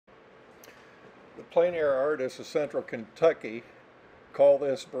The plein air artists of central Kentucky call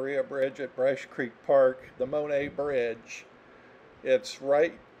this Berea Bridge at Brush Creek Park the Monet Bridge. It's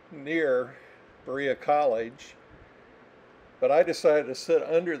right near Berea College, but I decided to sit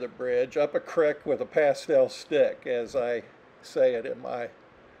under the bridge up a creek with a pastel stick, as I say it in my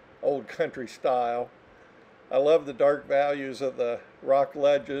old country style. I love the dark values of the rock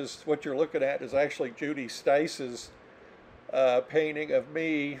ledges. What you're looking at is actually Judy Stice's painting of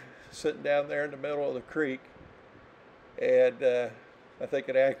me sitting down there in the middle of the creek, and I think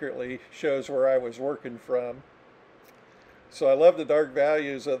it accurately shows where I was working from. So I love the dark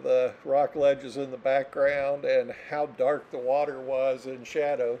values of the rock ledges in the background and how dark the water was in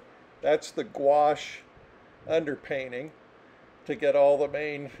shadow. That's the gouache underpainting to get all the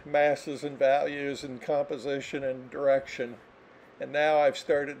main masses and values and composition and direction. And now I've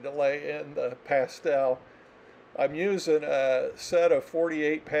started to lay in the pastel. I'm using a set of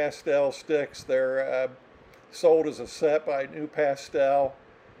 48 pastel sticks. They're sold as a set by New Pastel.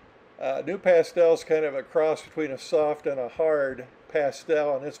 New Pastel is kind of a cross between a soft and a hard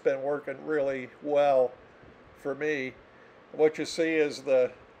pastel, and it's been working really well for me. What you see is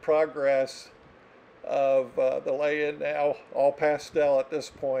the progress of the lay-in now, all pastel at this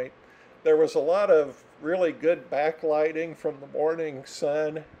point. There was a lot of really good backlighting from the morning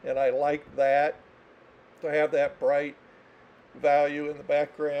sun, and I liked that, to have that bright value in the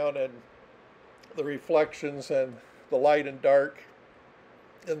background and the reflections and the light and dark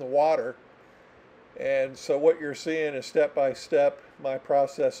in the water. And so what you're seeing is step by step my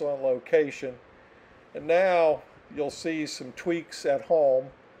process on location. And now you'll see some tweaks at home.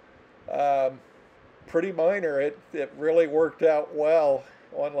 Pretty minor. It really worked out well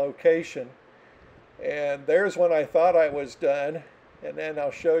on location. And there's when I thought I was done. And then I'll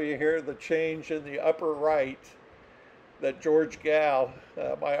show you here the change in the upper right that George Gal,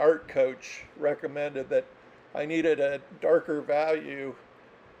 my art coach, recommended, that I needed a darker value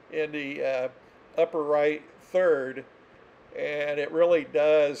in the upper right third, and it really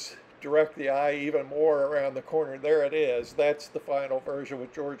does direct the eye even more around the corner. There it is. That's the final version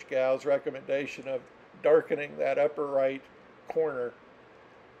with George Gal's recommendation of darkening that upper right corner.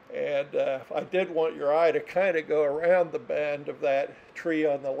 And I did want your eye to kind of go around the bend of that tree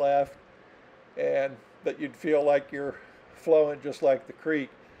on the left, and that you'd feel like you're flowing just like the creek.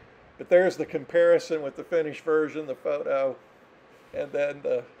 But there's the comparison with the finished version, the photo, and then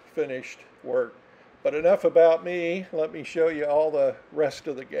the finished work. But enough about me. Let me show you all the rest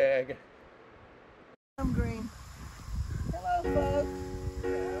of the gang. I'm green. Hello, folks.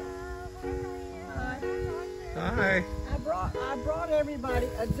 Hi. Hi. I brought everybody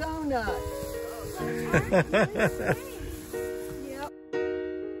a donut. Yep.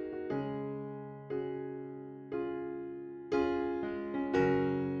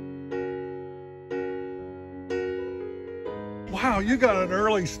 Wow, you got an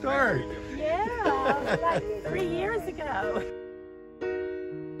early start. Yeah, like 3 years ago.